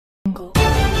jungle.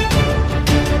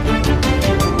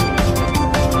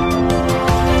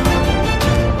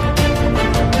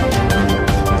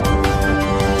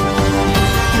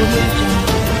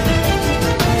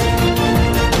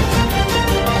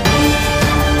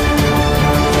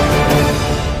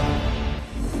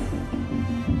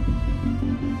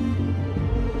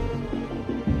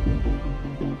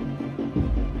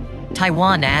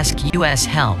 Taiwan ask US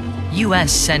help.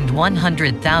 US send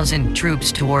 100,000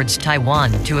 troops towards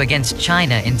Taiwan to against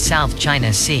China in South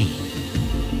China Sea.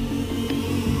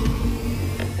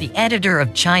 The editor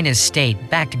of China's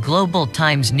state-backed Global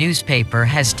Times newspaper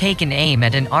has taken aim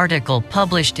at an article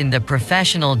published in the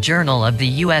Professional Journal of the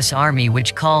U.S. Army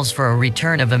which calls for a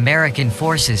return of American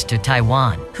forces to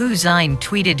Taiwan. Hu Xin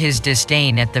tweeted his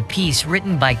disdain at the piece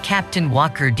written by Captain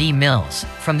Walker D. Mills,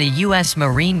 from the U.S.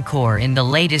 Marine Corps in the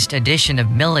latest edition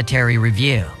of Military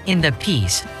Review. In the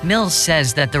piece, Mills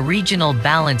says that the regional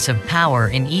balance of power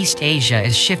in East Asia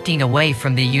is shifting away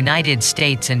from the United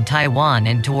States and Taiwan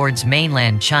and towards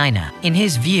mainland China. In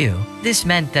his view, this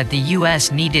meant that the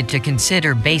U.S. needed to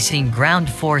consider basing ground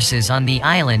forces on the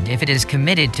island if it is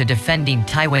committed to defending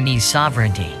Taiwanese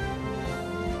sovereignty.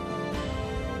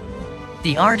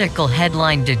 The article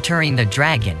headline "Deterring the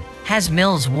Dragon" has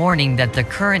Mills warning that the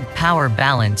current power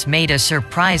balance made a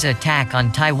surprise attack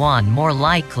on Taiwan more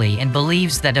likely and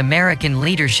believes that American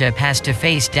leadership has to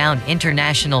face down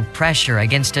international pressure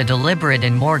against a deliberate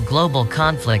and more global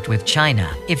conflict with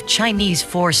China. If Chinese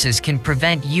forces can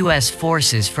prevent U.S.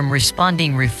 forces from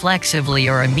responding reflexively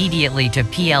or immediately to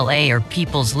PLA or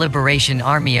People's Liberation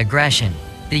Army aggression,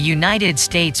 the United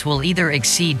States will either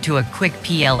accede to a quick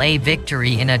PLA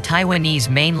victory in a Taiwanese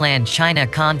mainland China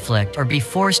conflict or be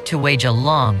forced to wage a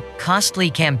long, costly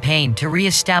campaign to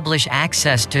re-establish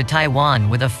access to Taiwan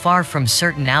with a far from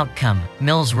certain outcome,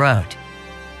 Mills wrote.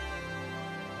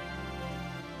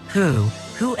 Who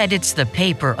edits the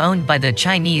paper owned by the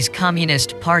Chinese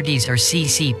Communist Party's or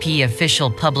CCP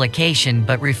official publication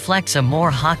but reflects a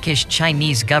more hawkish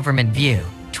Chinese government view,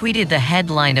 tweeted the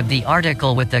headline of the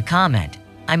article with the comment,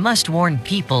 "I must warn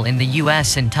people in the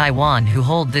US and Taiwan who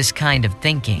hold this kind of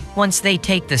thinking. Once they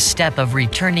take the step of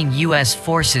returning US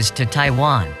forces to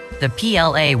Taiwan, the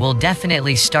PLA will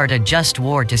definitely start a just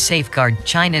war to safeguard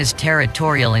China's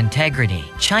territorial integrity.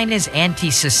 China's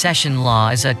anti-secession law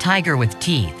is a tiger with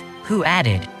teeth," Hu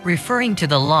added, referring to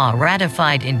the law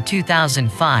ratified in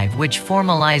 2005 which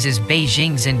formalizes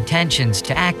Beijing's intentions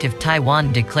to act if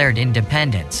Taiwan declared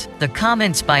independence. The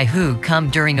comments by Hu come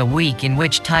during a week in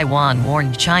which Taiwan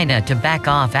warned China to back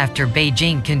off after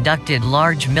Beijing conducted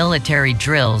large military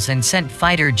drills and sent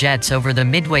fighter jets over the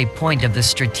midway point of the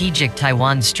strategic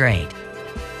Taiwan Strait.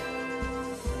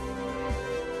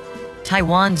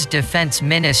 Taiwan's defense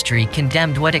ministry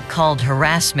condemned what it called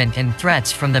harassment and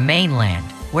threats from the mainland,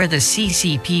 where the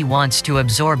CCP wants to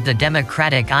absorb the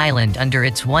democratic island under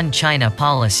its One China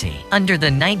policy. Under the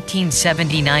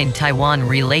 1979 Taiwan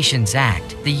Relations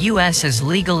Act, the U.S. is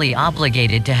legally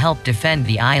obligated to help defend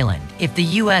the island. If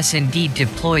the U.S. indeed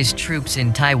deploys troops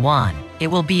in Taiwan, it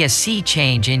will be a sea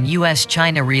change in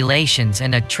U.S.-China relations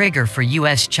and a trigger for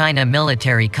U.S.-China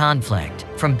military conflict.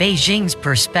 From Beijing's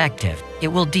perspective, it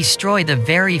will destroy the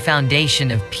very foundation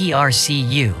of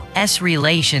PRCU's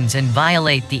relations and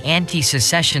violate the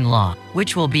anti-secession law,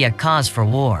 which will be a cause for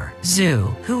war.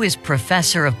 Zhu, who is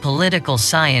professor of political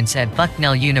science at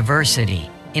Bucknell University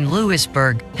in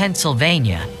Lewisburg,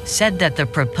 Pennsylvania, said that the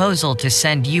proposal to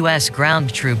send U.S.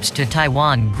 ground troops to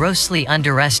Taiwan grossly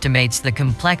underestimates the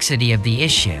complexity of the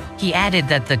issue. He added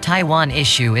that the Taiwan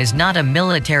issue is not a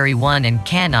military one and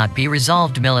cannot be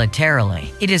resolved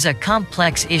militarily. It is a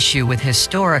complex issue with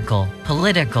historical,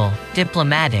 political,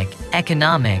 diplomatic,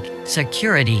 economic,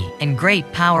 security, and great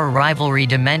power rivalry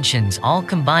dimensions all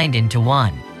combined into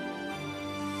one.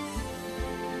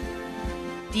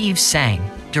 Steve Sang,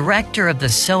 director of the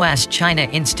SOAS China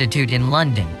Institute in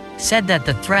London, said that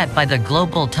the threat by the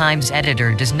Global Times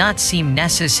editor does not seem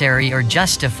necessary or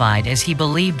justified as he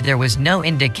believed there was no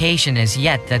indication as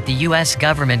yet that the U.S.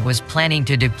 government was planning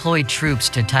to deploy troops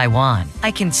to Taiwan.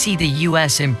 "I can see the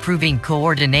U.S. improving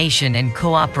coordination and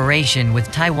cooperation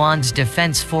with Taiwan's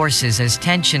defense forces as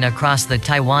tension across the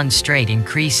Taiwan Strait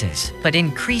increases. But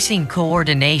increasing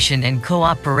coordination and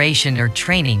cooperation or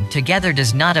training together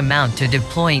does not amount to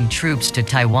deploying troops to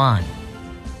Taiwan."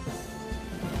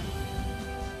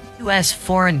 U.S.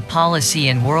 Foreign Policy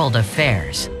and World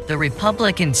Affairs, the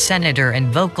Republican senator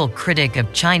and vocal critic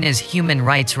of China's human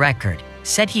rights record,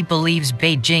 said he believes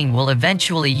Beijing will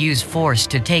eventually use force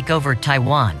to take over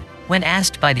Taiwan, when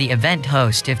asked by the event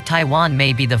host if Taiwan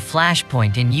may be the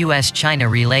flashpoint in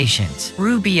U.S.-China relations.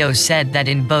 Rubio said that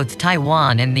in both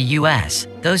Taiwan and the U.S.,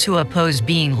 those who oppose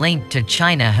being linked to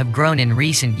China have grown in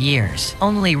recent years.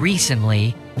 Only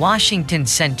recently, Washington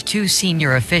sent 2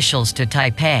 senior officials to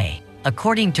Taipei,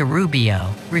 according to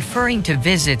Rubio, referring to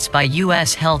visits by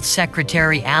U.S. Health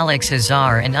Secretary Alex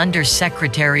Azar and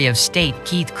Under-Secretary of State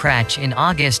Keith Krach in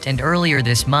August and earlier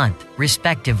this month,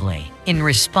 respectively. In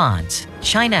response,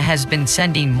 China has been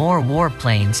sending more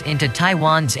warplanes into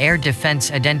Taiwan's Air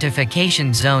Defense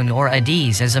Identification Zone or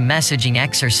ADIZ as a messaging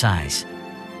exercise.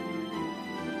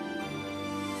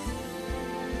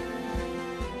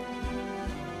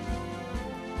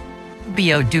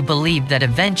 Rubio do believe that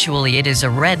eventually it is a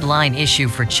red line issue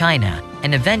for China,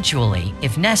 and eventually,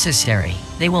 if necessary,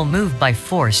 they will move by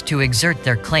force to exert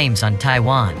their claims on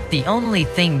Taiwan. The only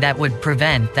thing that would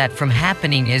prevent that from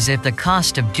happening is if the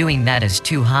cost of doing that is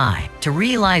too high. To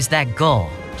realize that goal,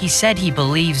 he said he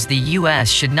believes the U.S.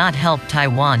 should not help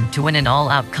Taiwan to win an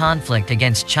all-out conflict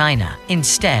against China.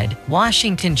 Instead,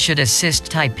 Washington should assist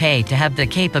Taipei to have the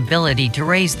capability to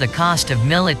raise the cost of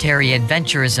military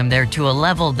adventurism there to a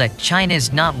level that China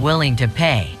is not willing to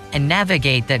pay, and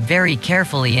navigate that very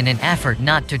carefully in an effort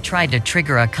not to try to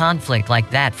trigger a conflict like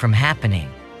that from happening.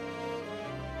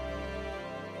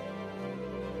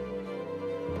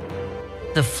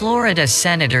 The Florida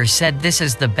senator said this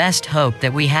is the best hope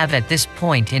that we have at this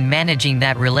point in managing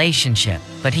that relationship,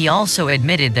 but he also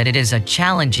admitted that it is a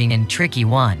challenging and tricky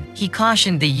one. He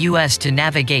cautioned the U.S. to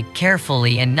navigate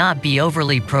carefully and not be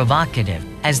overly provocative,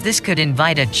 as this could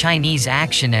invite a Chinese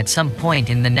action at some point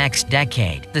in the next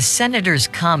decade. The senator's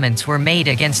comments were made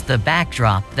against the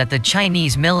backdrop that the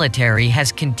Chinese military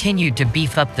has continued to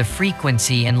beef up the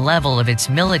frequency and level of its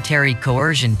military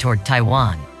coercion toward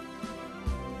Taiwan.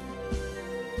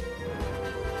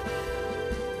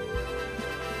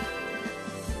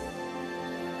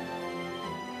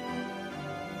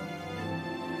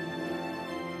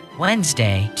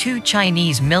 Wednesday, 2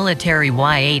 Chinese military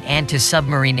Y-8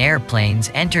 anti-submarine airplanes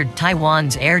entered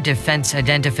Taiwan's Air Defense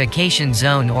Identification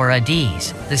Zone or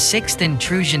ADIZ, the 6th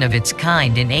intrusion of its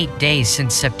kind in 8 days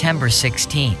since September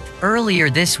 16. Earlier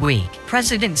this week,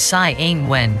 President Tsai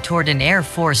Ing-wen toured an Air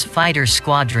Force fighter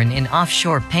squadron in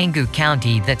offshore Penghu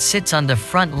County that sits on the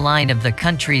front line of the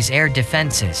country's air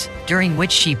defenses, during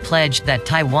which she pledged that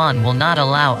Taiwan will not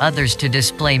allow others to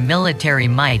display military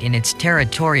might in its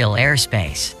territorial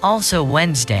airspace. Also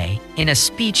Wednesday, in a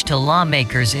speech to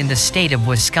lawmakers in the state of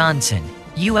Wisconsin,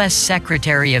 U.S.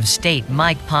 Secretary of State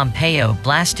Mike Pompeo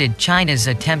blasted China's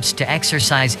attempts to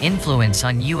exercise influence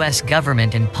on U.S.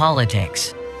 government and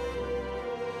politics.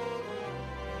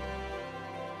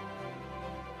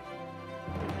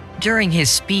 During his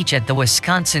speech at the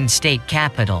Wisconsin state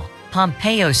capitol,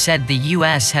 Pompeo said the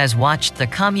U.S. has watched the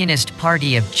Communist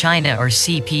Party of China or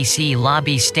CPC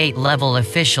lobby state-level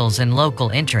officials and local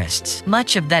interests.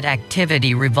 Much of that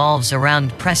activity revolves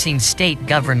around pressing state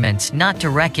governments not to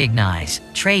recognize,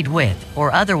 trade with,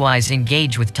 or otherwise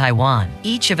engage with Taiwan.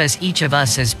 Each of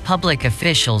us as public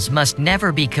officials must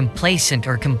never be complacent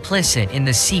or complicit in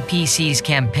the CPC's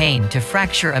campaign to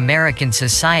fracture American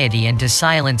society and to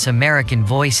silence American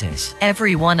voices.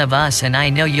 Every one of us, and I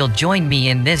know you'll join me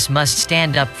in this, must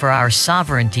stand up for our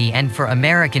sovereignty and for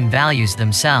American values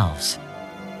themselves.